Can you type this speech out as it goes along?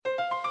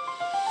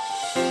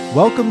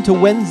Welcome to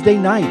Wednesday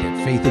night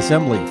at Faith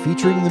Assembly,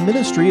 featuring the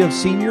ministry of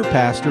Senior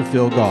Pastor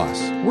Phil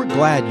Goss. We're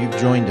glad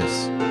you've joined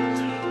us.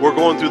 We're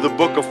going through the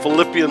book of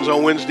Philippians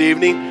on Wednesday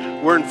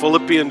evening. We're in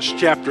Philippians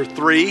chapter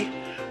 3.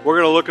 We're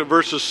going to look at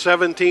verses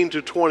 17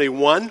 to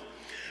 21.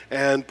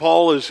 And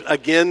Paul is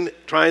again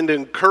trying to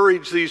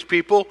encourage these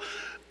people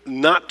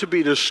not to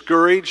be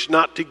discouraged,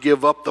 not to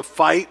give up the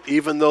fight,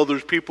 even though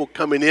there's people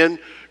coming in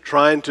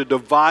trying to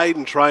divide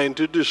and trying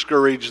to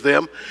discourage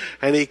them.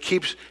 And he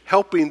keeps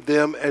helping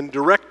them and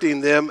directing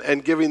them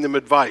and giving them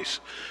advice.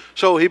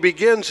 So he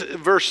begins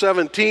verse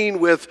 17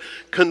 with,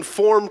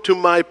 conform to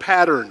my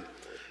pattern.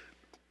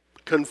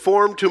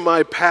 Conform to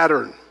my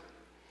pattern.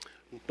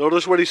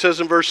 Notice what he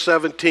says in verse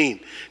 17.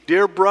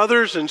 Dear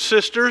brothers and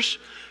sisters,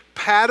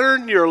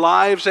 pattern your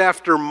lives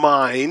after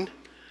mine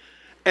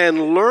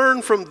and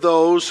learn from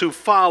those who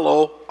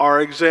follow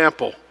our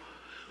example.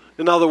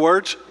 In other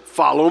words,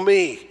 follow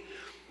me.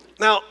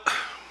 Now,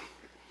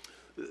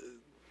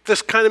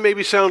 this kind of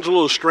maybe sounds a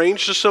little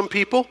strange to some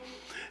people.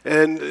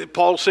 And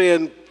Paul's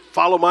saying,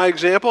 follow my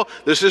example.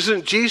 This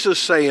isn't Jesus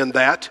saying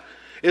that.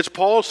 It's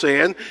Paul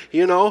saying,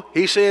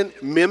 he's saying,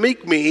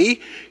 mimic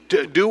me,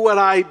 do what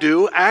I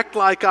do, act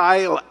like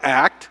I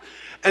act,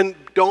 and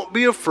don't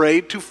be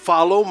afraid to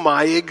follow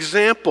my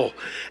example.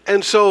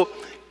 And so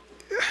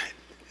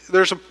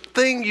there's a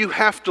thing you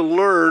have to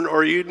learn,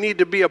 or you need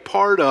to be a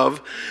part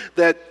of,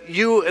 that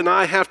you and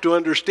I have to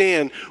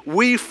understand.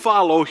 We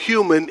follow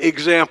human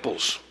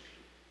examples.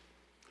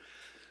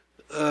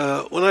 When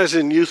I was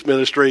in youth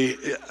ministry,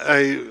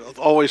 I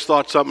always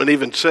thought something, and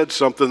even said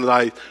something that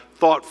I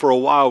thought for a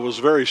while was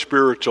very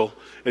spiritual,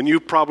 and you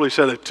probably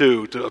said it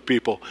too to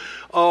people.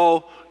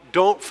 Oh,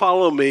 don't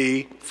follow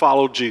me,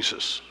 follow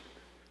Jesus.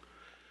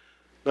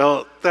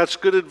 Now, that's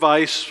good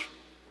advice,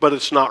 but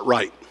it's not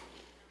right.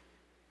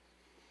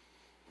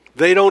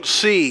 They don't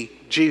see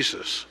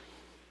Jesus.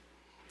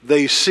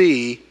 They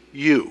see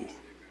you.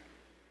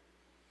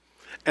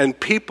 And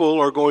people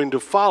are going to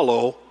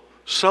follow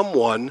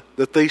someone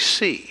that they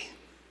see.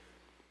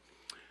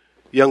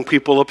 Young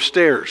people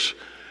upstairs,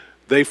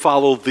 they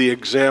follow the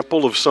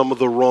example of some of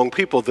the wrong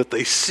people that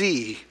they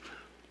see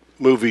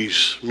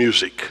movies,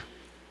 music.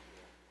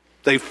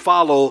 They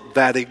follow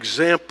that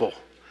example.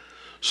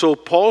 So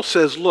Paul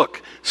says,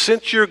 look,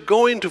 since you're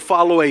going to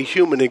follow a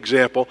human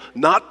example,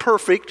 not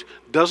perfect,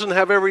 doesn't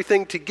have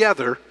everything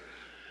together,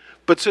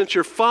 but since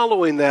you're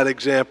following that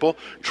example,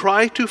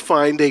 try to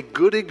find a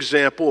good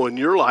example in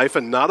your life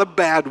and not a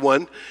bad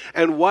one.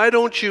 And why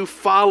don't you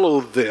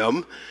follow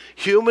them?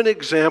 Human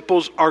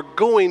examples are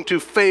going to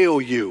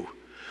fail you.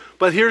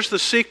 But here's the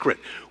secret.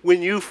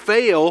 When you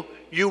fail,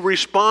 you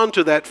respond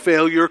to that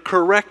failure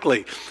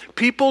correctly.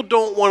 People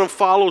don't want to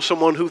follow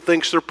someone who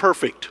thinks they're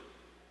perfect.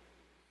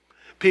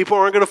 People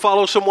aren't going to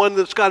follow someone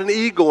that's got an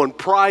ego and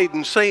pride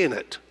in saying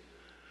it.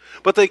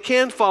 But they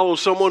can follow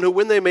someone who,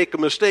 when they make a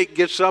mistake,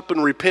 gets up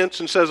and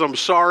repents and says, I'm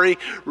sorry,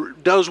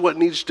 does what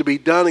needs to be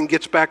done, and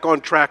gets back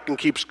on track and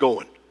keeps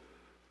going.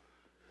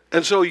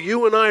 And so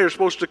you and I are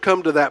supposed to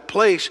come to that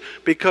place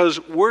because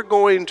we're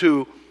going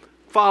to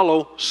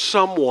follow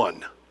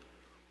someone.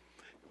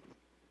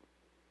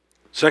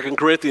 2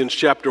 Corinthians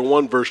chapter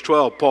 1, verse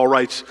 12, Paul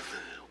writes,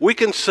 we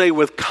can say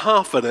with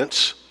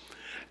confidence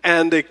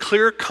and a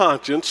clear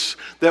conscience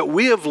that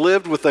we have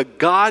lived with a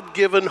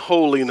God-given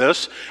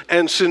holiness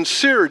and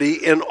sincerity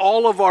in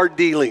all of our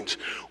dealings.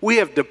 We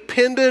have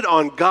depended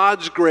on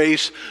God's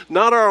grace,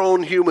 not our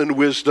own human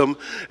wisdom,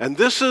 and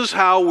this is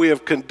how we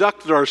have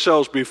conducted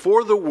ourselves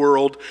before the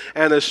world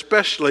and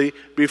especially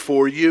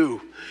before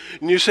you.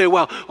 And you say,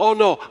 well, oh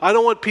no, I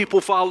don't want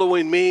people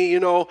following me,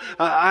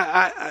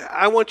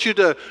 I want you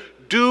to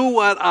do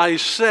what I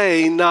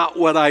say, not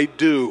what I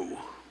do.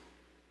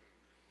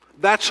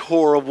 That's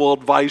horrible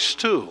advice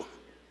too.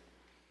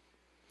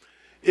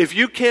 If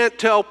you can't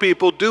tell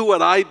people, do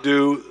what I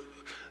do,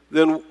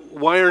 then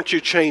why aren't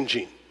you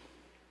changing?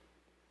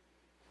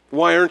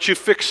 Why aren't you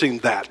fixing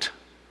that?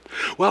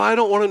 Well, I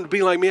don't want them to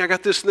be like me. I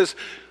got this and this.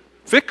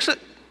 Fix it.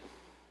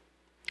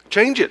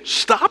 Change it.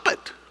 Stop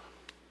it.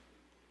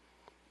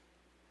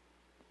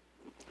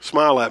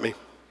 Smile at me.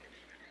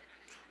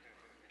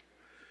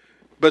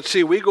 But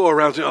see, we go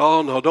around saying,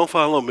 oh no, don't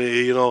follow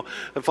me, and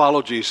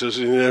follow Jesus.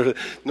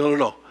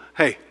 No.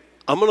 Hey,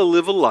 I'm going to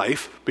live a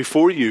life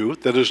before you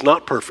that is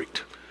not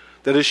perfect,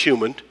 that is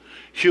human.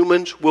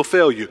 Humans will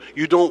fail you.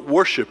 You don't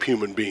worship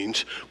human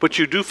beings, but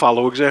you do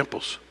follow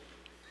examples.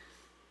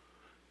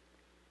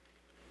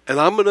 And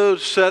I'm going to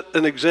set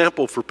an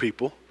example for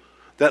people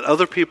that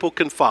other people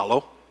can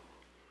follow.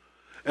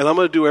 And I'm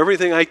going to do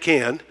everything I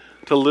can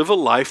to live a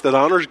life that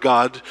honors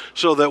God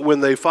so that when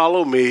they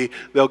follow me,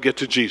 they'll get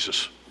to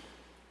Jesus.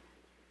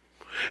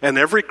 And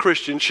every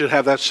Christian should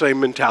have that same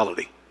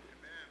mentality.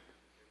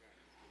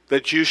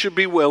 That you should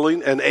be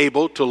willing and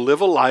able to live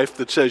a life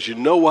that says, you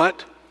know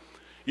what?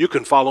 You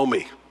can follow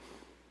me.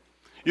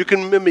 You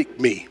can mimic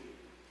me.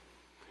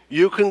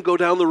 You can go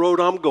down the road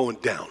I'm going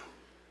down.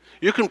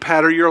 You can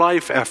pattern your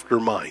life after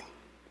mine.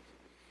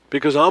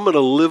 Because I'm going to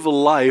live a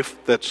life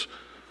that's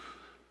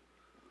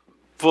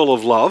full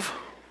of love,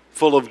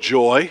 full of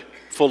joy,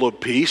 full of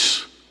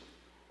peace,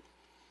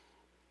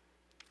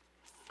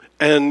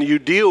 and you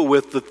deal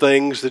with the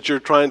things that you're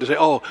trying to say,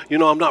 oh,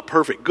 I'm not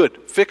perfect.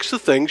 Good. Fix the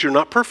things you're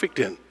not perfect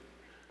in.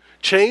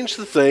 Change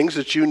the things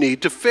that you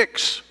need to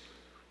fix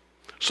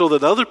so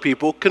that other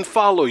people can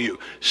follow you.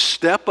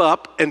 Step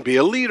up and be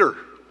a leader.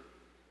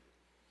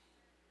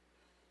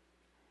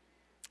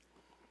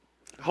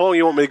 How long do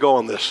you want me to go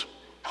on this?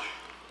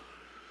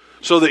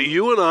 So that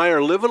you and I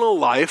are living a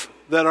life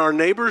that our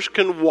neighbors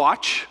can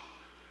watch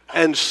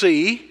and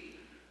see.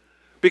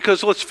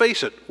 Because let's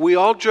face it,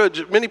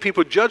 many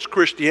people judge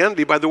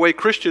Christianity by the way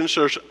Christians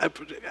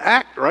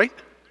act, right?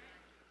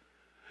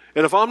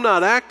 And if I'm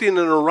not acting in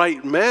a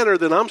right manner,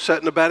 then I'm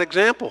setting a bad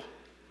example.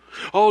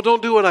 Oh,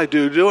 don't do what I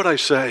do what I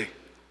say.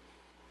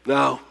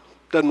 No,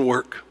 doesn't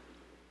work.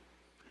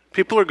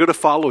 People are going to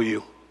follow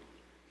you.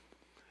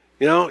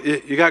 You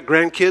got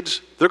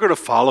grandkids, they're going to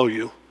follow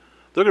you.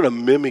 They're going to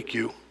mimic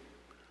you.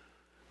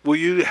 Will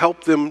you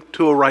help them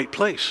to a right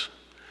place?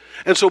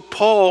 And so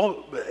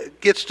Paul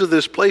gets to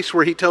this place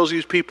where he tells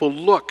these people,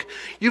 look,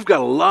 you've got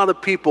a lot of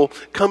people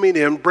coming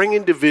in,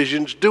 bringing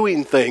divisions,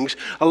 doing things,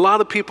 a lot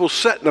of people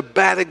setting a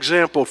bad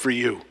example for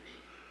you.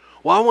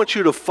 Well, I want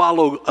you to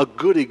follow a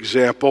good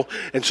example,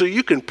 and so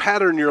you can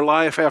pattern your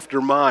life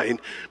after mine,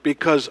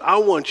 because I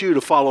want you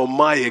to follow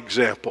my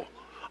example.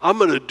 I'm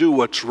going to do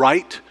what's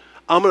right.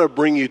 I'm going to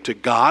bring you to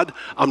God.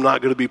 I'm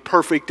not going to be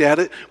perfect at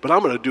it, but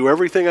I'm going to do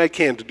everything I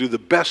can to do the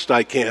best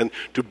I can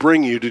to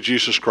bring you to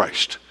Jesus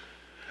Christ.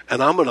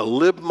 And I'm going to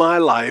live my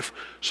life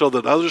so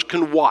that others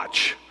can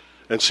watch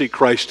and see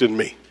Christ in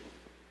me.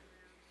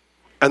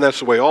 And that's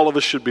the way all of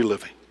us should be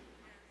living.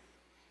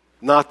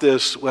 Not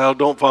this, well,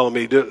 don't follow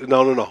me.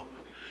 No.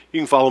 You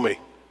can follow me.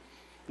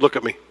 Look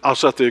at me. I'll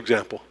set the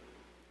example.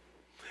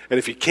 And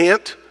if you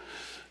can't,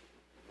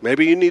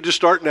 maybe you need to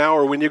start now,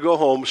 or when you go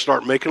home,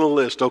 start making a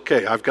list.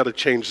 Okay, I've got to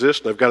change this,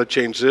 and I've got to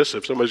change this.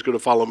 If somebody's going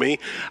to follow me,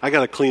 I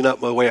got to clean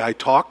up my way I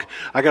talk.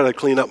 I got to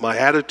clean up my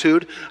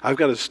attitude. I've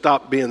got to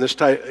stop being this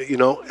type,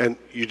 and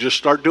you just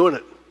start doing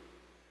it.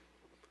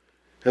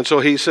 And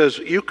so he says,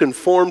 you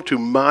conform to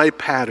my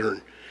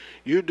pattern.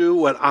 You do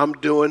what I'm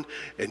doing,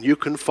 and you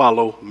can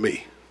follow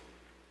me.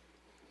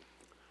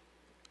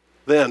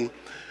 Then,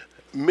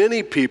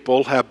 many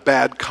people have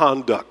bad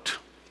conduct.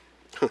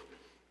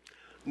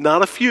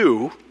 Not a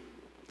few,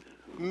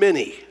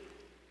 many.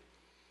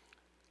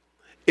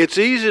 It's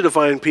easy to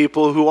find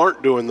people who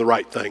aren't doing the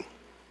right thing.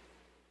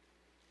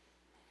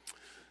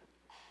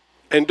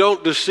 And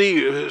don't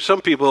deceive.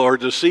 Some people are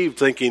deceived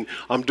thinking,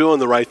 I'm doing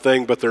the right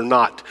thing, but they're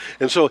not.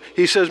 And so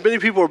he says, many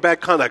people are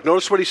bad conduct.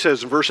 Notice what he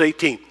says in verse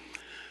 18.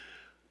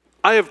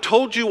 I have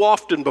told you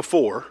often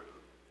before,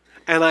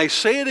 and I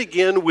say it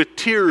again with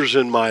tears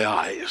in my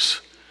eyes.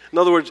 In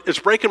other words, it's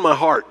breaking my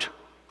heart.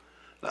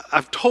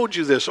 I've told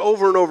you this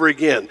over and over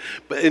again,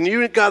 and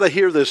you've got to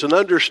hear this and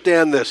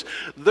understand this.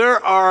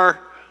 There are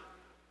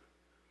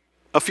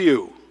a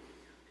few.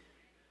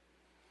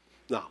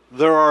 Now,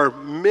 there are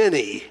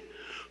many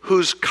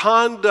whose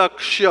conduct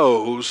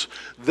shows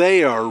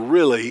they are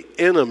really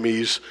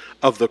enemies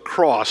of the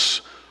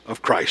cross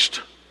of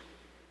Christ.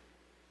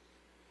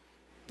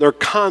 Their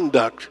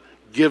conduct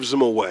gives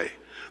them away.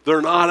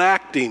 They're not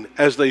acting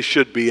as they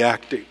should be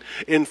acting.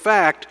 In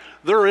fact,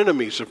 they're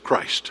enemies of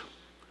Christ.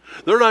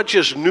 They're not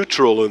just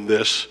neutral in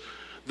this.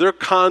 Their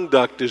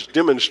conduct is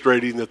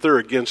demonstrating that they're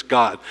against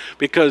God,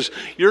 because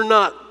you're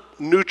not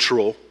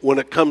neutral when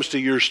it comes to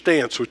your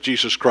stance with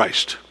Jesus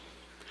Christ.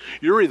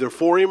 You're either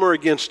for him or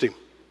against him.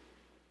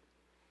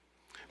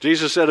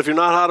 Jesus said, if you're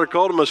not hot or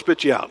cold, I'm going to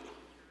spit you out.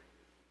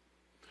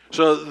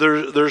 So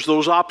there's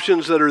those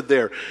options that are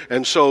there.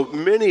 And so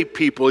many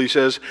people, he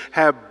says,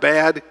 have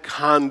bad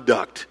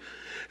conduct.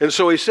 And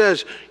so he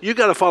says, you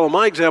got to follow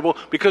my example,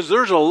 because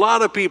there's a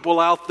lot of people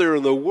out there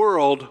in the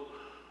world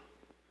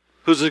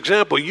whose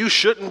example you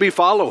shouldn't be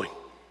following.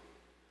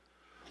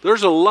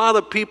 There's a lot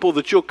of people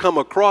that you'll come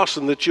across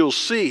and that you'll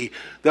see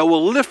that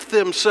will lift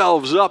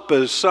themselves up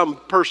as some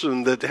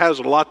person that has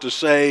a lot to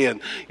say and,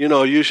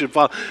 you should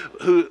follow,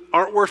 who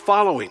aren't worth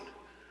following.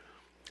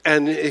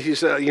 And he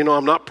said,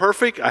 I'm not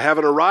perfect. I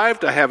haven't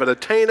arrived. I haven't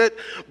attained it.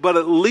 But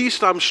at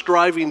least I'm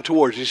striving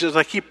towards. He says,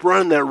 I keep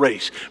running that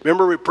race.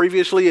 Remember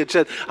previously it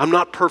said, I'm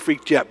not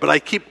perfect yet, but I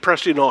keep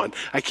pressing on.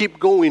 I keep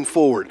going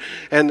forward.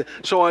 And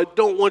so I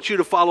don't want you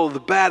to follow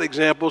the bad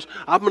examples.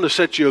 I'm going to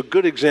set you a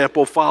good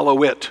example.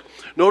 Follow it.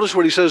 Notice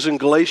what he says in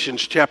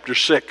Galatians chapter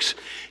 6.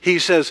 He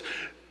says,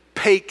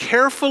 pay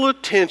careful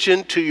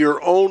attention to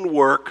your own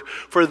work,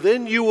 for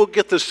then you will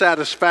get the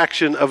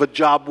satisfaction of a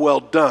job well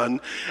done,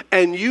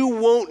 and you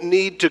won't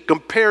need to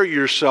compare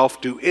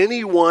yourself to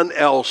anyone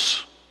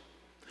else.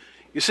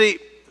 You see,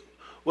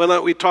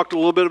 when we talked a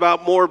little bit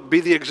about more,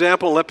 be the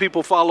example and let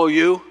people follow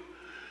you.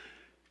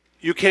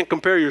 You can't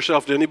compare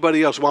yourself to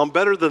anybody else. Well, I'm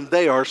better than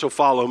they are, so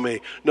follow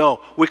me. No,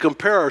 we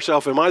compare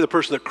ourselves. Am I the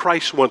person that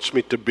Christ wants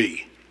me to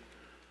be?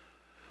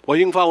 Well,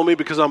 you can follow me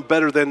because I'm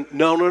better than...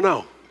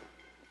 No.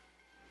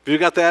 If you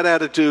got that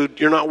attitude,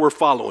 you're not worth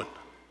following.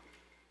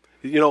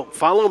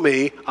 Follow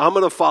me. I'm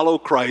going to follow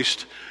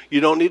Christ.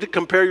 You don't need to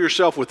compare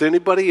yourself with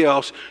anybody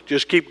else.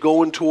 Just keep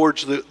going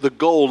towards the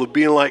goal of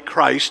being like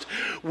Christ.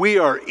 We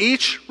are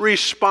each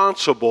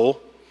responsible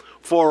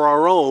for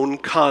our own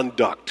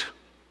conduct.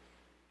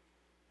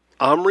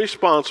 I'm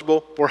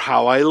responsible for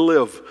how I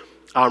live.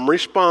 I'm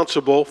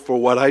responsible for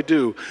what I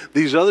do.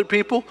 These other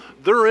people,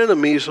 they're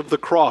enemies of the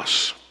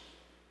cross.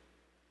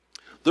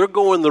 They're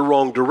going the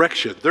wrong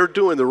direction. They're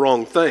doing the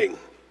wrong thing.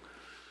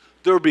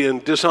 They're being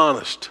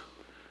dishonest.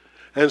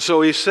 And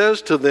so he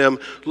says to them,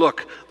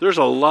 look, there's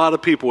a lot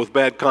of people with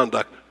bad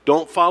conduct.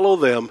 Don't follow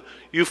them.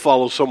 You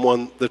follow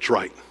someone that's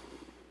right.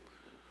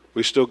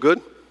 We still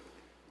good?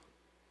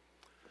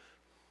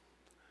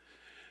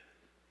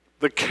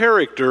 The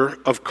character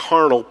of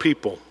carnal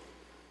people.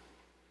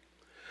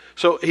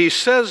 So he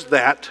says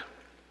that,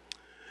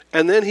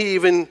 and then he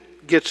even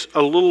gets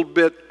a little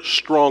bit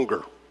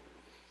stronger.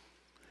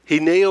 He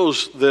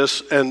nails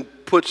this and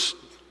puts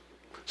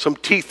some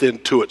teeth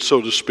into it,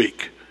 so to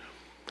speak.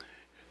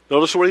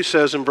 Notice what he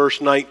says in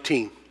verse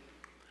 19.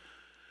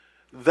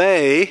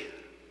 They,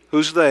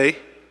 who's they?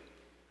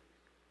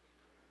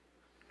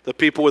 The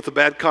people with the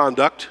bad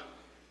conduct.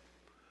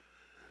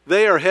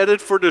 They are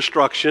headed for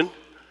destruction.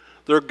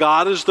 Their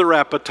God is their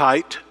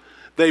appetite.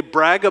 They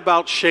brag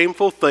about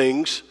shameful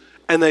things,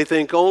 and they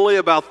think only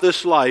about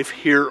this life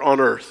here on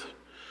earth.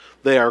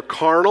 They are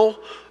carnal,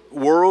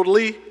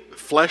 worldly,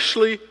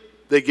 fleshly.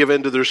 They give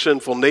in to their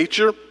sinful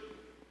nature.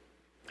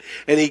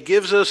 And he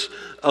gives us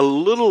a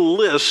little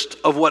list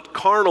of what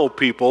carnal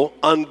people,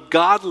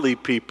 ungodly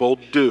people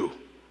do.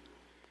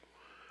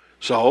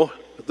 So,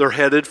 they're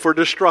headed for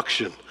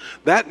destruction.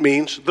 That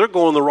means they're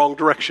going the wrong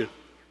direction.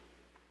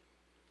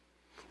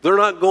 They're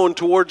not going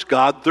towards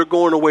God, they're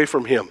going away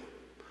from Him.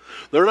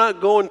 They're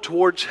not going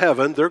towards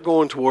heaven, they're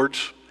going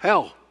towards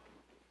hell.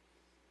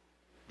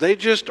 They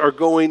just are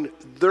going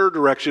their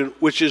direction,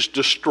 which is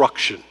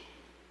destruction.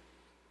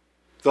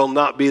 They'll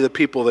not be the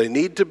people they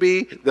need to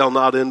be. They'll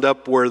not end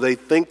up where they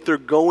think they're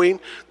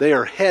going. They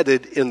are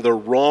headed in the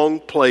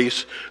wrong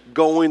place,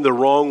 going the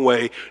wrong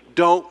way.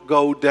 Don't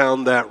go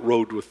down that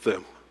road with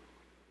them.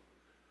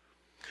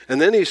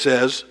 And then he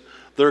says,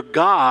 their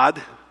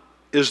God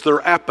is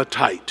their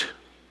appetite.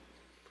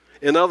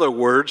 In other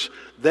words,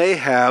 they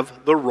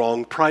have the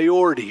wrong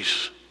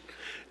priorities.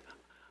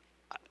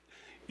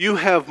 You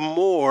have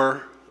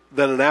more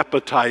than an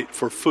appetite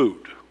for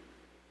food.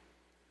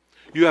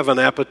 You have an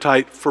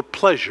appetite for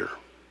pleasure.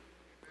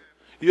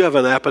 You have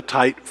an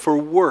appetite for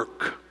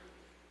work.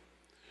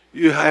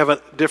 You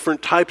have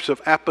different types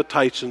of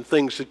appetites and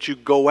things that you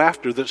go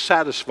after that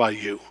satisfy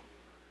you.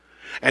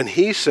 And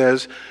he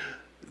says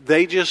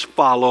they just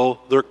follow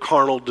their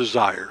carnal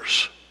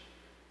desires.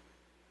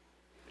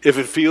 If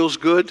it feels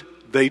good,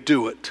 they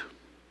do it.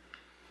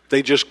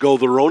 They just go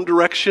their own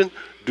direction,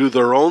 do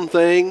their own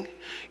thing,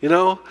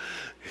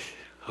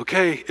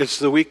 Okay, it's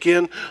the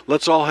weekend.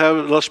 Let's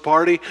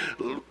party.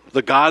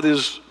 The God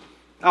is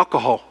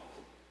alcohol.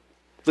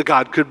 The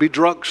God could be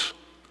drugs.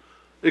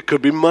 It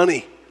could be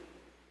money.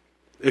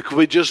 It could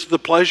be just the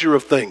pleasure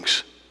of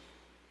things.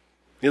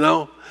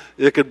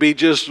 It could be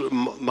just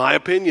my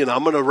opinion.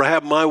 I'm going to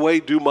have my way,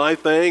 do my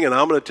thing, and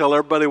I'm going to tell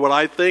everybody what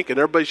I think, and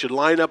everybody should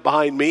line up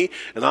behind me,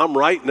 and I'm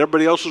right, and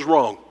everybody else is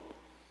wrong.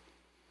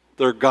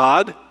 Their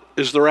God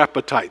is their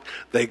appetite.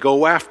 They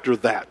go after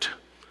that.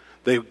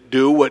 They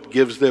do what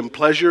gives them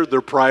pleasure.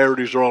 Their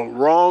priorities are all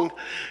wrong.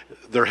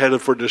 They're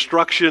headed for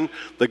destruction.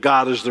 The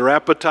God is their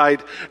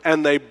appetite.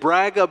 And they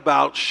brag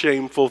about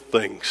shameful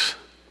things.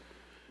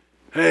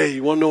 Hey,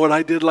 you want to know what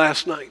I did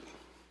last night?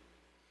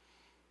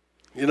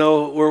 You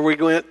know where we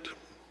went?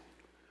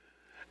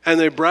 And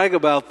they brag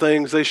about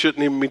things they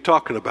shouldn't even be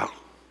talking about.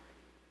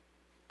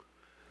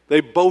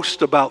 They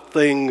boast about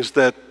things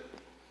that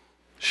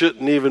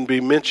shouldn't even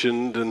be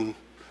mentioned and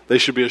they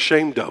should be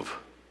ashamed of.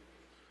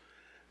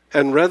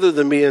 And rather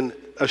than being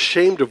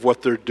ashamed of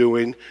what they're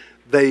doing,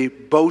 they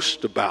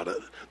boast about it.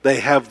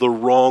 They have the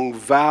wrong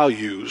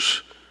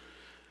values.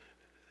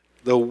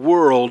 The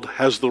world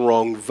has the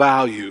wrong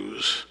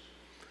values.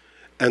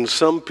 And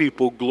some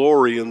people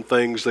glory in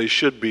things they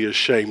should be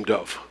ashamed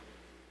of.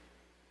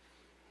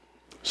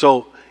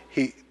 So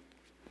he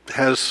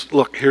has,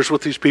 look, here's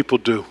what these people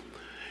do.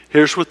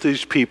 Here's what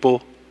these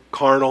people,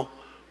 carnal,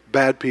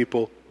 bad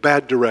people,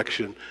 bad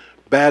direction,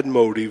 bad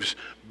motives,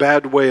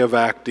 bad way of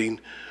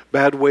acting,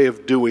 bad way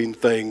of doing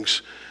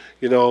things,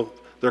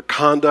 their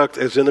conduct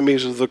as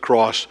enemies of the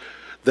cross.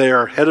 They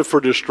are headed for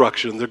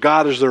destruction. Their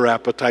God is their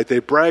appetite. They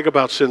brag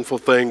about sinful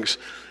things,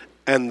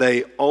 and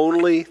they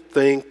only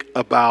think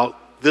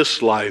about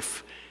this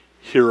life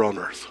here on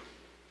earth.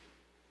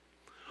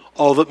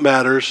 All that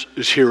matters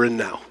is here and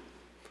now.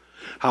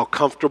 How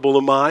comfortable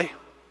am I?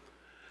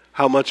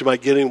 How much am I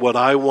getting what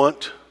I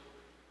want?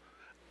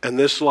 And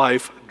this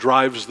life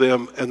drives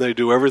them, and they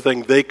do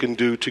everything they can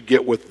do to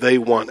get what they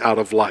want out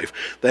of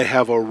life. They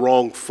have a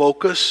wrong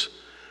focus.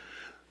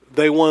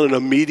 They want an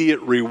immediate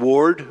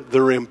reward.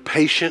 They're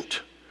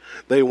impatient.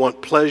 They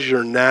want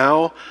pleasure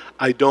now.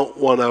 I don't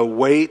want to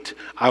wait.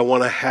 I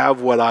want to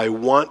have what I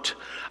want.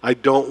 I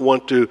don't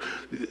want to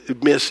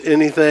miss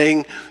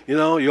anything. You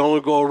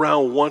only go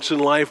around once in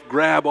life,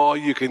 grab all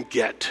you can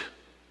get.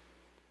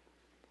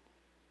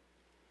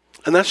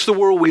 And that's the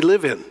world we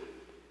live in.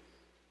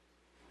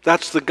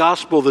 That's the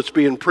gospel that's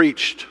being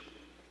preached.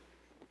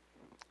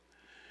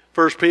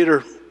 1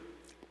 Peter,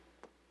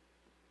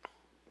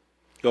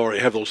 you already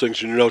have those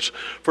things in your notes.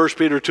 1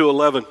 Peter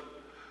 2:11.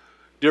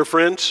 Dear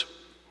friends,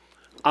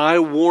 I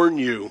warn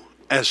you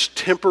as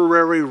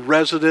temporary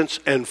residents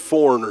and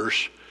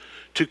foreigners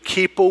to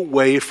keep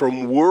away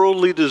from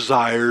worldly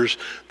desires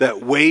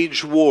that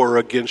wage war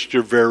against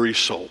your very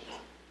soul.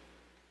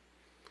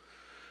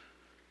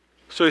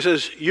 So he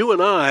says, you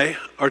and I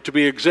are to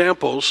be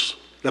examples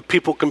that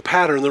people can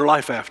pattern their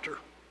life after.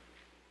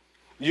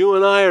 You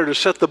and I are to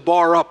set the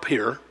bar up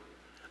here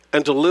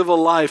and to live a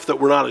life that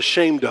we're not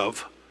ashamed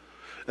of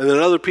and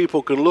that other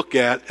people can look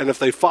at, and if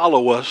they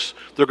follow us,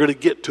 they're going to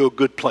get to a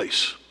good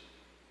place.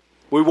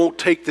 We won't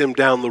take them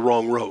down the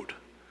wrong road.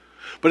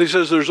 But he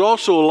says there's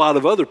also a lot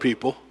of other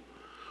people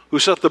who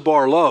set the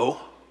bar low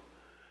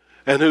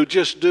and who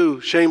just do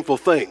shameful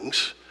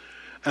things,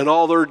 and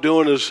all they're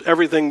doing is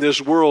everything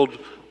this world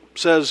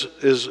says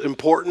is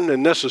important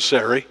and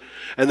necessary,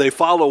 and they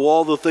follow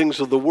all the things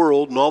of the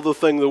world and all the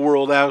things the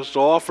world has to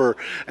offer,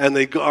 and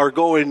they are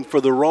going for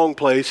the wrong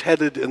place,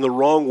 headed in the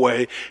wrong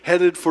way,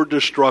 headed for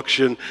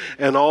destruction,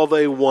 and all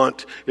they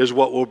want is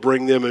what will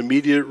bring them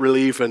immediate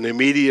relief and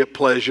immediate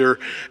pleasure,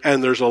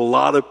 and there's a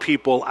lot of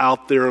people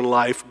out there in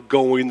life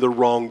going the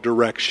wrong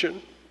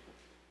direction.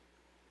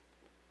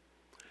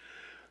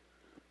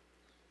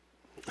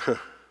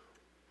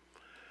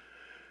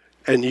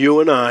 And you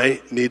and I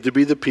need to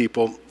be the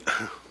people.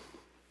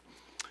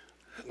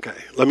 Okay,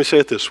 let me say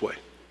it this way.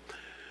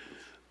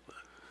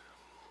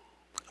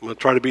 I'm going to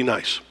try to be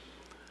nice.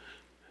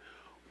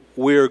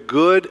 We're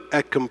good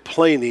at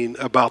complaining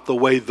about the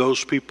way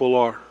those people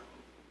are.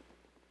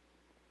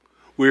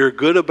 We're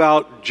good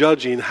about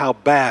judging how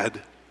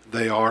bad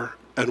they are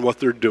and what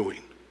they're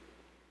doing.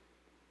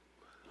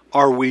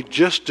 Are we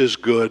just as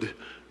good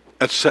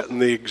at setting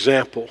the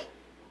example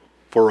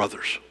for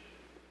others?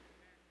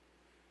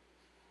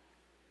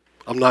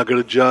 I'm not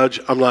going to judge.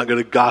 I'm not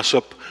going to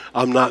gossip.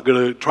 I'm not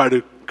going to try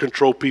to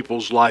control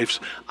people's lives.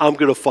 I'm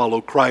going to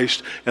follow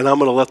Christ, and I'm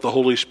going to let the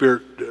Holy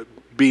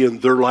Spirit be in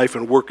their life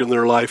and work in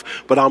their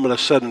life, but I'm going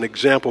to set an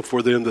example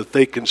for them that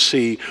they can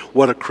see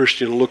what a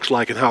Christian looks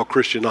like and how a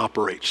Christian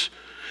operates.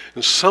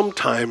 And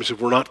sometimes,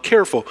 if we're not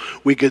careful,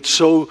 we get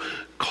so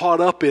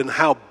caught up in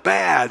how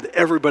bad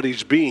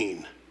everybody's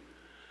being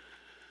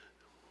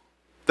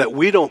that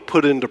we don't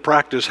put into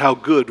practice how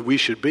good we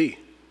should be.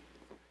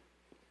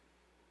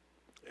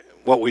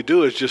 What we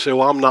do is just say,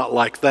 well, I'm not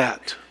like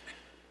that.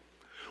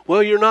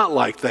 Well, you're not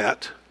like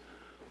that,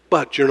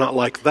 but you're not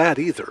like that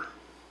either.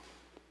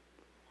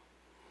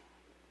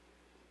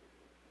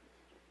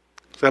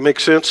 Does that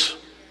make sense?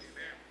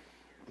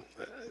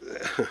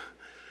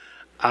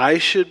 I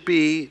should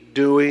be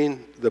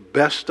doing the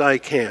best I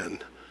can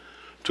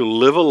to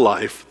live a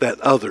life that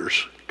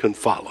others can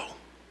follow.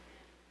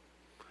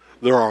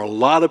 There are a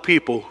lot of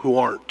people who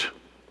aren't,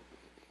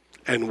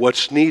 and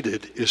what's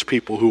needed is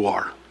people who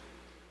are.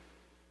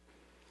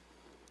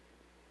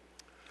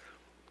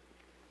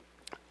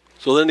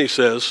 So then he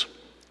says,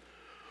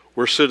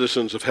 we're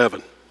citizens of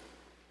heaven.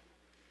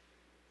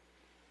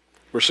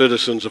 We're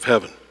citizens of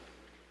heaven.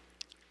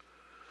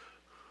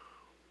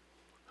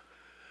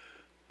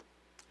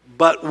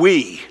 But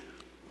we,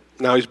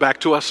 now he's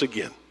back to us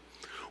again.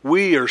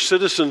 We are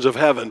citizens of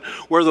heaven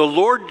where the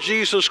Lord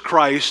Jesus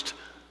Christ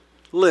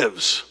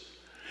lives.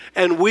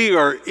 And we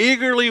are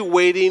eagerly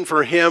waiting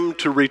for him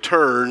to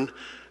return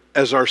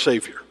as our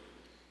Savior.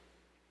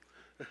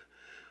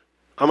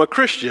 I'm a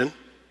Christian.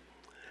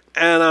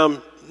 And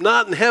I'm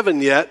not in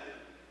heaven yet,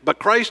 but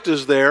Christ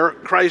is there.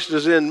 Christ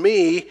is in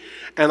me,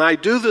 and I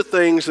do the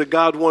things that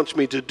God wants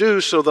me to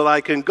do so that I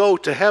can go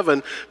to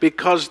heaven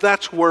because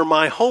that's where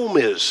my home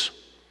is.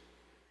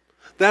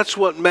 That's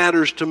what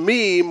matters to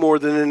me more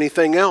than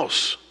anything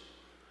else.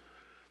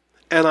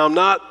 And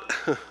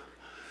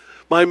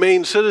my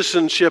main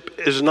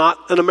citizenship is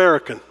not an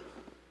American.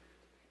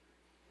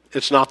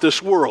 It's not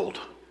this world.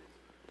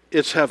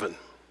 It's heaven.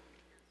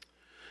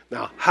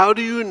 Now, how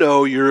do you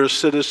know you're a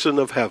citizen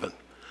of heaven?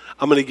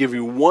 I'm going to give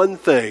you one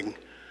thing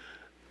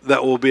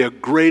that will be a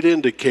great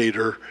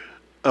indicator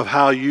of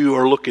how you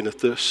are looking at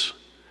this.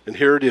 And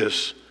here it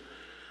is.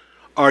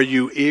 Are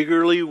you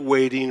eagerly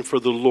waiting for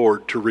the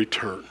Lord to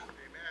return? Amen.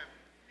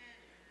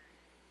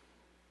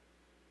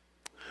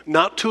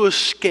 Not to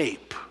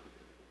escape,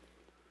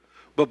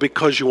 but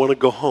because you want to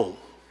go home.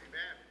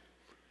 Amen.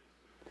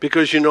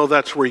 Because you know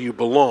that's where you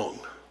belong.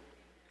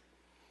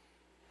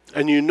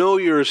 And you know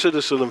you're a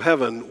citizen of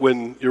heaven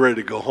when you're ready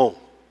to go home.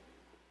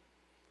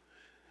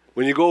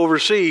 When you go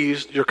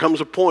overseas, there comes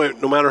a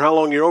point, no matter how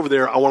long you're over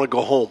there, I want to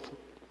go home.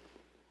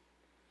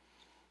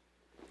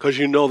 Because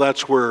you know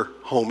that's where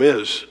home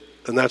is,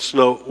 and that's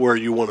where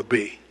you want to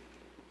be.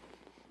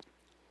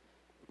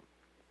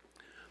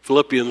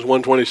 Philippians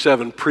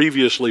 1:27,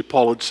 previously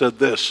Paul had said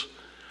this,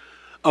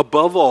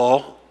 above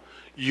all,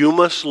 You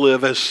must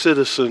live as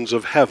citizens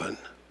of heaven,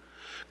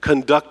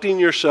 conducting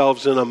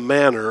yourselves in a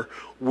manner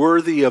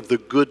worthy of the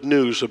good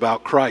news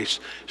about Christ.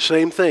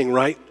 Same thing,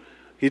 right?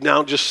 He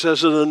now just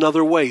says it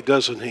another way,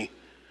 doesn't he?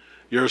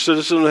 You're a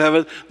citizen of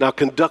heaven. Now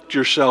conduct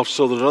yourself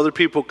so that other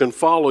people can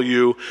follow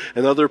you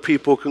and other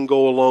people can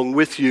go along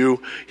with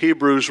you.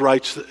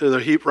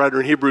 The writer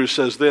in Hebrews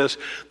says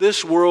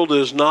this world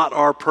is not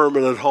our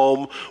permanent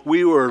home.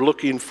 We are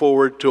looking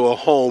forward to a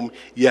home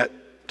yet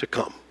to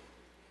come.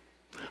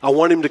 I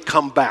want him to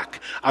come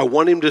back. I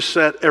want him to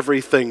set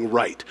everything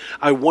right.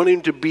 I want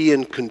him to be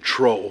in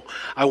control.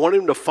 I want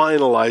him to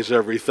finalize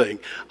everything.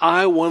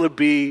 I want to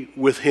be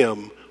with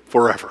him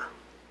forever.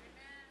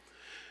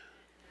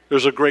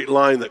 There's a great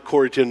line that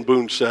Corrie ten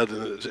Boom said,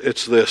 and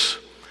it's this: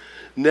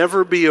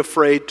 never be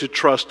afraid to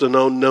trust an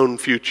unknown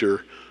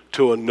future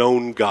to a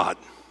known God.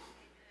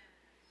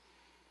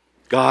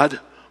 God,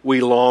 we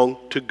long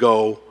to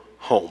go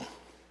home.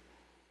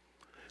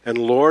 And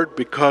Lord,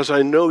 because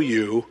I know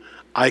you,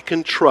 I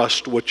can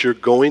trust what you're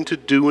going to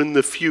do in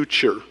the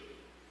future,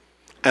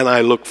 and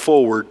I look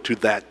forward to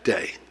that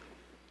day.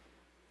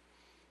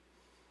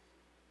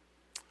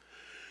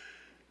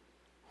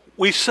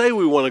 We say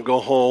we want to go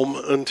home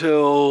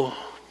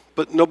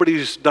but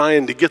nobody's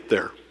dying to get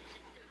there.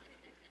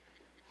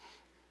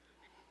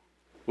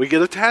 We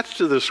get attached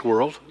to this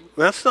world.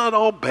 That's not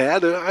all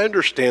bad. I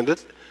understand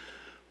it.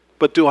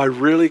 But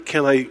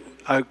can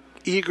I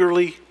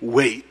eagerly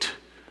wait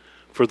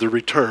for the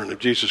return of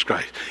Jesus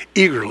Christ?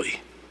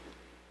 Eagerly.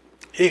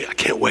 Hey, I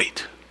can't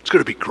wait. It's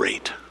going to be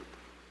great.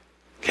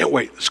 Can't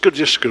wait. It's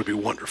just going to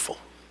be wonderful.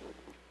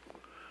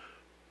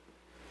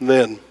 And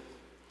then,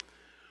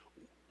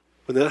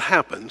 when that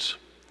happens,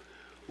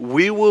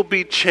 we will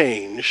be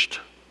changed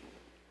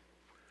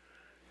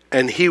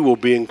and he will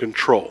be in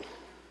control.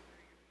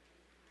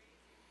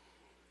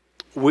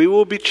 We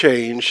will be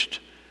changed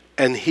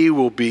and he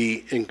will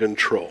be in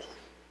control.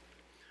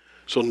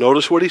 So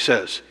notice what he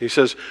says. He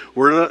says,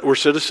 we're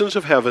citizens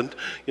of heaven.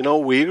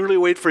 We eagerly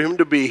wait for him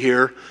to be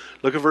here.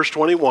 Look at verse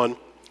 21.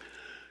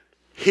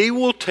 He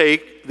will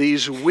take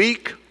these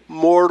weak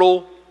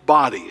mortal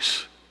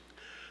bodies.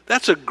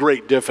 That's a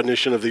great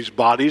definition of these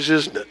bodies,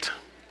 isn't it?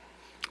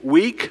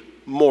 Weak,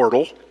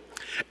 mortal,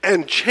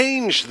 and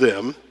change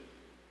them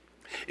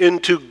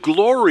into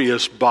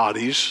glorious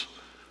bodies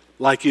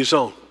like his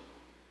own.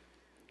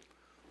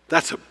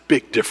 That's a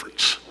big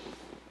difference.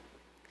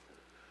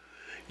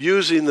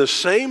 Using the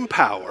same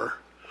power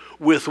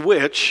with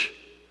which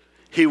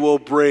he will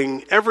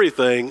bring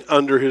everything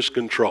under his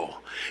control.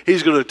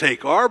 He's going to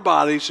take our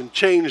bodies and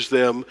change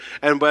them,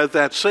 and by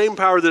that same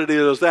power that he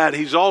does that,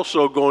 he's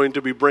also going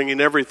to be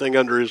bringing everything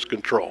under his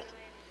control.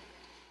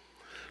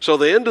 So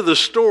the end of the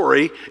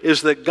story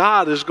is that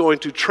God is going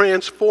to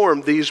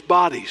transform these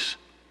bodies.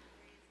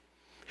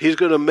 He's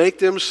going to make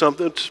them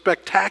something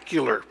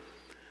spectacular.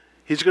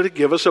 He's going to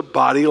give us a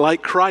body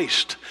like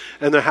Christ.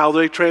 And how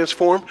they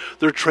transform?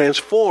 They're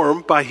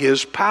transformed by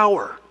his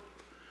power.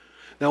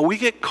 Now we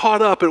get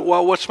caught up in,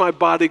 what's my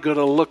body going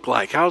to look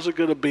like? How's it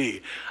going to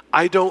be?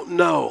 I don't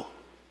know.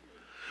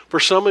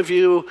 For some of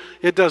you,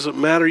 it doesn't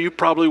matter. You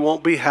probably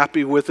won't be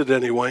happy with it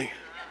anyway.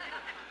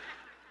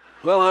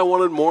 Well, I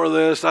wanted more of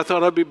this. I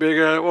thought I'd be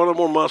bigger. I wanted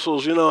more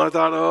muscles. I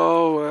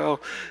thought,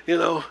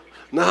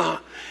 no.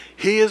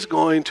 He is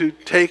going to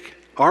take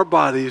our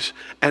bodies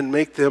and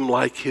make them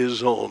like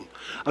his own.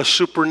 A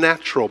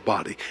supernatural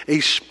body, a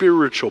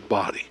spiritual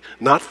body,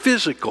 not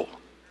physical,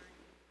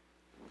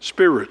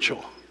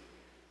 spiritual.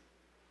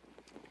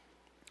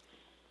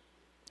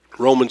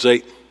 Romans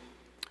 8.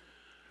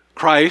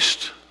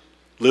 Christ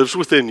lives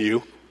within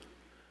you.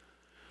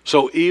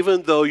 So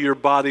even though your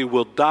body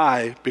will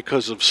die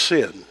because of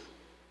sin,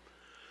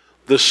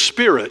 the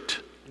Spirit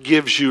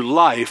gives you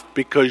life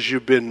because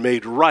you've been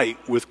made right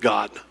with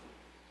God.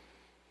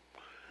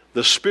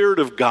 The Spirit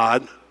of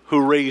God,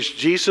 who raised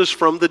Jesus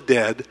from the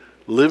dead,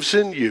 lives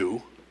in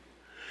you.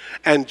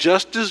 And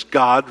just as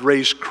God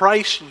raised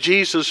Christ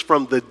Jesus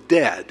from the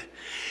dead,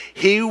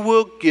 he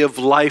will give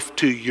life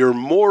to your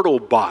mortal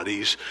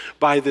bodies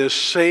by this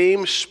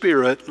same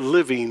Spirit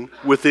living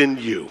within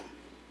you.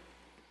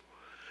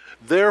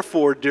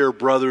 Therefore, dear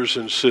brothers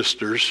and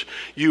sisters,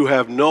 you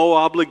have no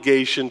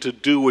obligation to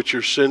do what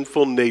your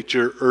sinful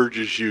nature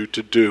urges you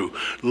to do.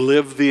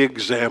 Live the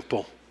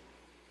example.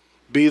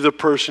 Be the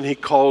person he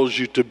calls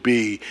you to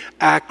be.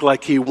 Act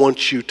like he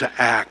wants you to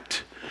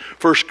act.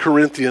 1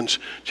 Corinthians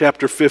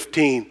chapter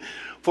 15.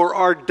 For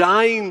our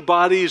dying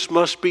bodies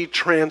must be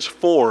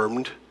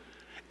transformed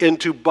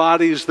into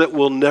bodies that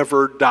will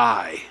never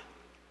die.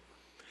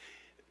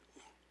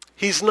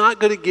 He's not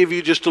going to give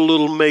you just a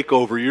little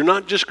makeover. You're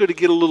not just going to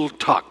get a little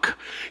tuck.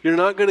 You're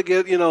not going to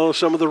get,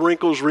 some of the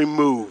wrinkles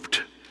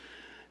removed.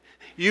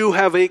 You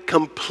have a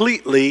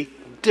completely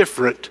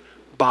different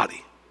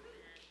body.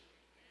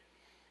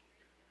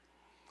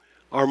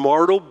 Our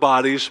mortal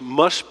bodies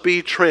must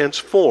be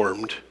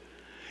transformed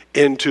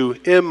into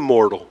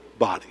immortal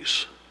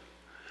bodies.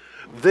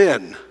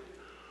 Then,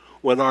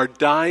 when our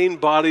dying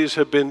bodies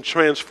have been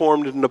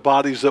transformed into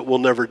bodies that will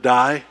never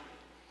die,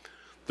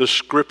 the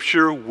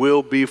scripture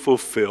will be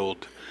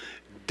fulfilled.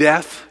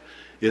 death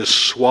is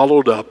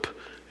swallowed up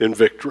in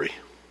victory.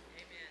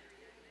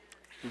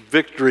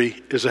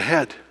 Victory is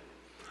ahead.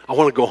 I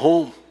want to go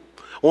home.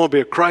 I want to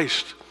be a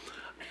Christ.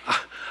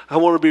 I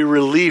want to be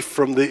relief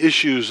from the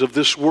issues of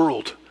this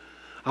world.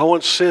 I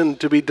want sin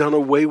to be done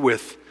away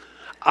with.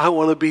 I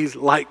want to be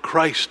like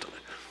Christ.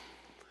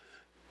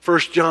 1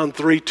 John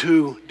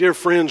 3:2, dear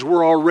friends,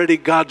 we're already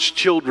God's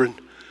children,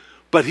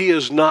 but He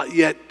has not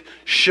yet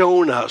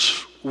shown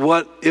us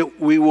what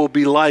we will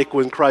be like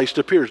when Christ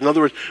appears. In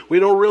other words, we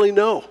don't really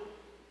know.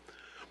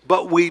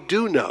 But we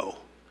do know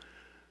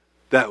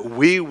that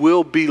we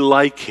will be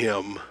like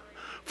Him,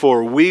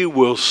 for we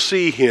will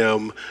see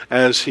Him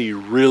as He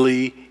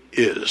really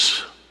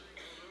is.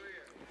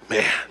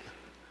 Man.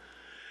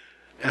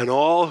 And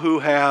all who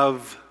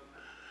have,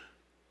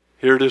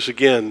 here it is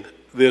again,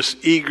 this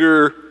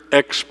eager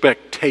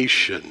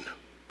expectation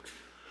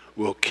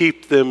will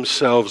keep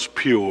themselves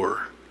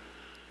pure,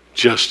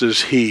 just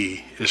as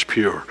He is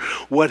pure.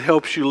 What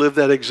helps you live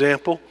that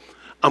example?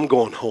 I'm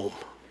going home.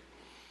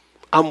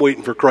 I'm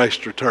waiting for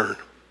Christ's return.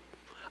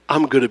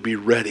 I'm going to be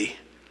ready.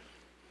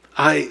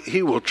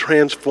 He will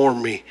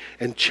transform me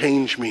and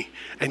change me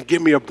and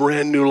give me a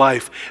brand new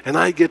life, and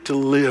I get to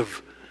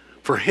live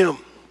for Him.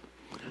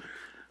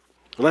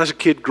 When I was a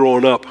kid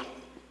growing up,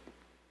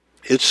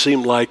 it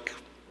seemed like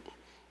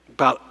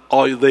about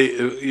all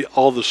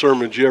the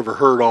sermons you ever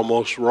heard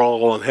almost were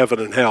all on heaven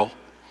and hell.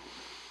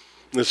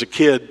 And as a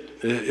kid,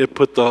 it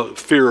put the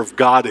fear of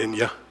God in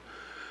you,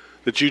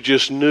 that you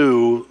just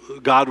knew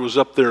God was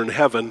up there in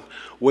heaven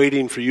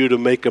waiting for you to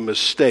make a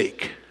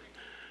mistake.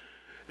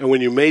 And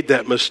when you made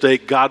that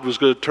mistake, God was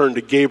going to turn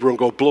to Gabriel and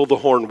go, blow the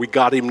horn, we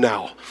got him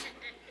now.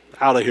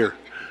 Out of here.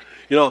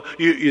 You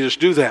just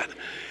do that.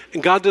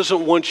 And God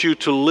doesn't want you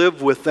to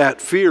live with that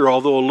fear,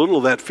 although a little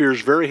of that fear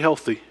is very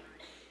healthy.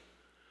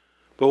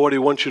 But what He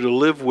wants you to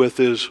live with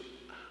is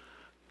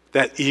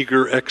that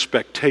eager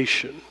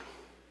expectation.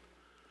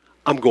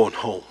 I'm going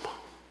home.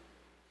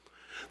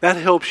 That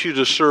helps you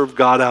to serve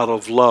God out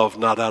of love,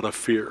 not out of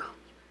fear.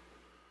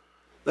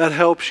 That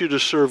helps you to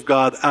serve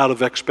God out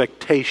of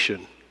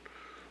expectation,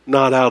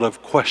 not out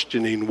of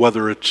questioning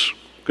whether it's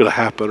going to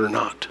happen or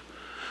not.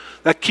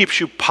 That keeps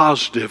you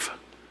positive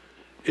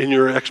in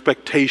your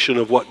expectation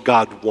of what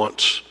God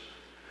wants.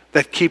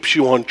 That keeps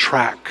you on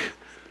track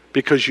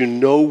because you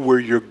know where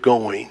you're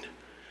going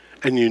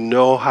and you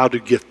know how to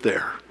get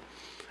there.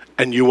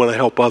 And you want to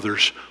help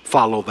others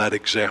follow that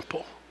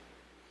example.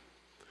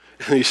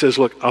 And He says,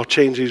 look, I'll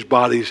change these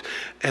bodies,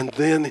 and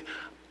then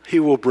He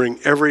will bring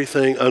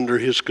everything under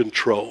His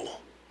control.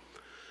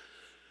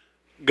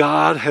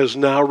 God has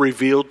now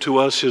revealed to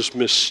us His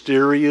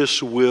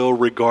mysterious will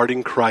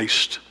regarding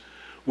Christ,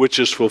 which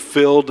is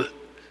fulfilled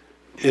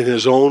in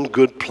His own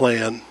good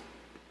plan.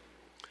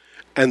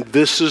 And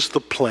this is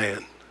the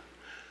plan.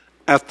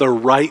 At the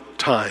right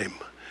time,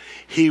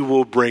 He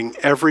will bring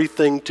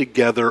everything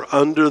together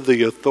under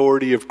the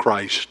authority of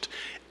Christ,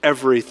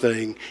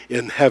 everything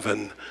in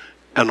heaven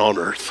and on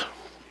earth.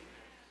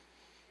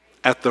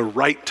 At the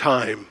right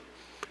time,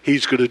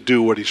 He's going to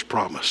do what He's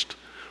promised.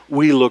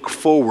 We look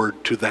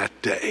forward to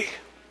that day.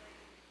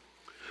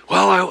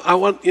 Well, I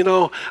want,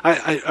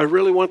 I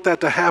really want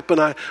that to happen.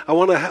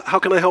 How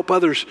can I help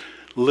others?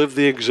 Live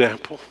the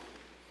example.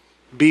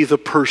 Be the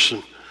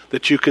person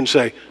that you can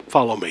say,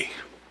 follow me.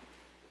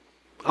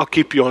 I'll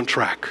keep you on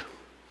track.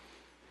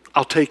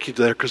 I'll take you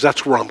there because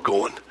that's where I'm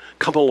going.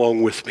 Come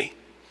along with me.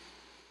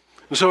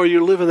 And so are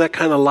you living that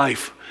kind of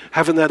life,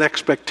 having that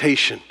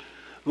expectation,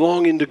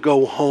 longing to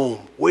go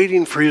home,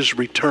 waiting for His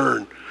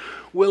return,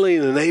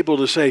 willing and able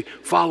to say,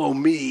 follow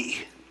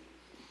me?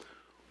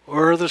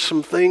 Or are there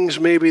some things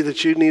maybe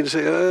that you need to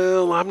say,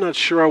 well, I'm not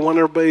sure I want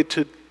everybody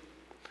to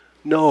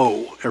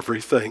know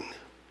everything?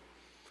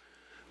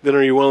 Then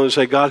are you willing to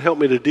say, God, help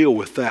me to deal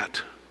with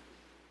that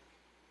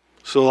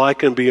so I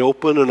can be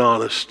open and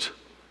honest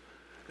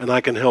and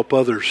I can help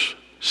others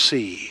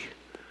see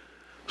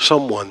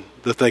someone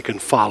that they can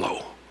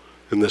follow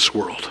in this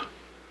world?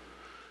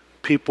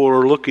 People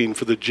are looking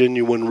for the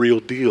genuine, real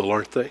deal,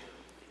 aren't they?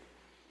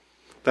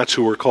 That's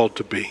who we're called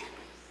to be.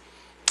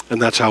 And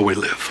that's how we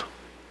live.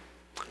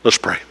 Let's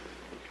pray.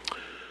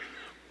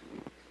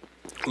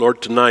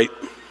 Lord, tonight,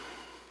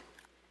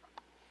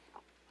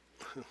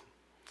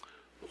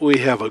 we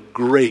have a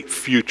great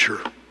future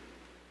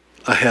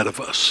ahead of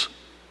us.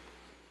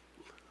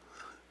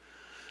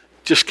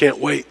 Just can't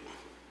wait.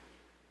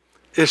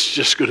 It's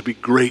just going to be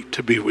great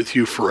to be with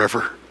you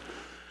forever.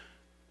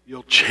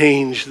 You'll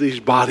change these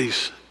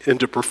bodies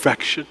into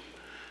perfection,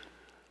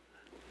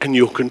 and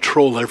you'll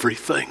control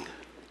everything.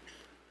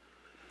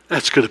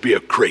 That's going to be a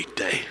great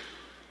day.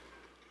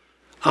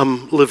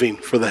 I'm living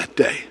for that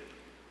day.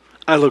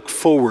 I look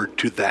forward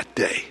to that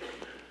day.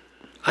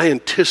 I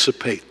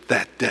anticipate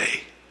that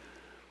day.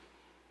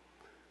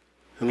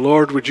 And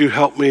Lord, would you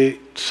help me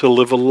to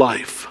live a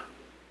life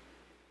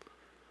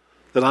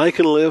that I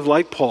can live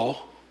like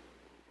Paul,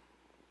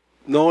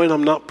 knowing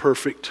I'm not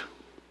perfect,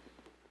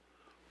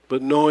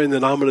 but knowing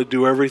that I'm going to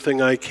do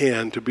everything I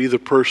can to be the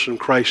person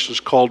Christ has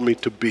called me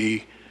to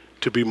be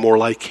more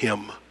like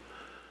Him.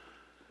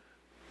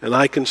 And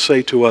I can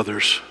say to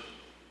others,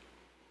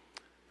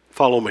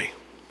 follow me.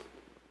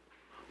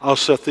 I'll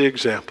set the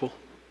example.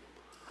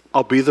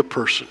 I'll be the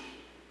person.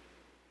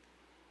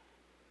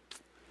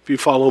 If you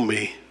follow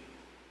me,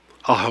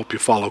 I'll help you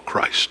follow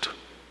Christ.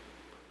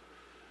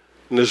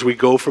 And as we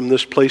go from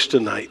this place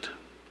tonight,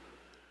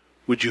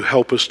 would you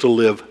help us to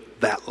live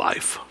that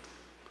life?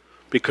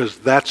 Because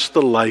that's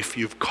the life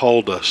you've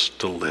called us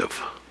to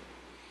live.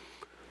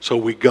 So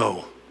we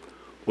go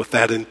with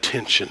that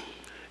intention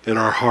in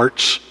our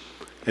hearts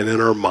and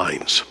in our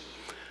minds.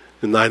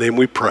 In thy name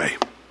we pray.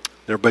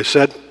 Everybody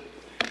said,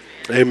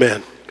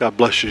 amen. God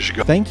bless you as you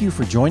go. Thank you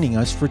for joining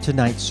us for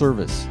tonight's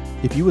service.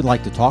 If you would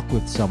like to talk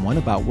with someone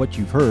about what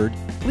you've heard,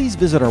 please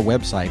visit our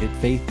website at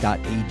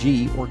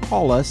faith.ag or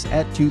call us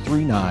at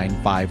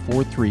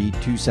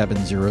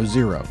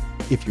 239-543-2700.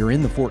 If you're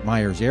in the Fort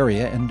Myers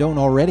area and don't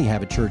already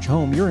have a church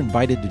home, you're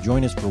invited to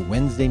join us for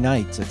Wednesday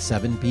nights at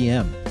 7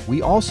 p.m.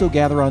 We also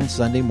gather on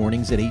Sunday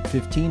mornings at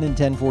 8:15 and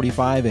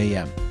 10:45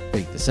 a.m.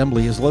 Faith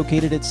Assembly is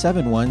located at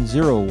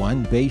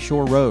 7101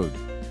 Bayshore Road.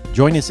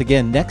 Join us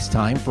again next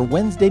time for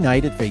Wednesday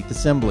night at Faith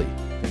Assembly.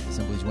 Faith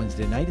Assembly's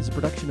Wednesday night is a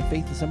production of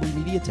Faith Assembly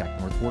Media Tech,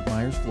 North Fort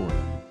Myers,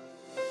 Florida.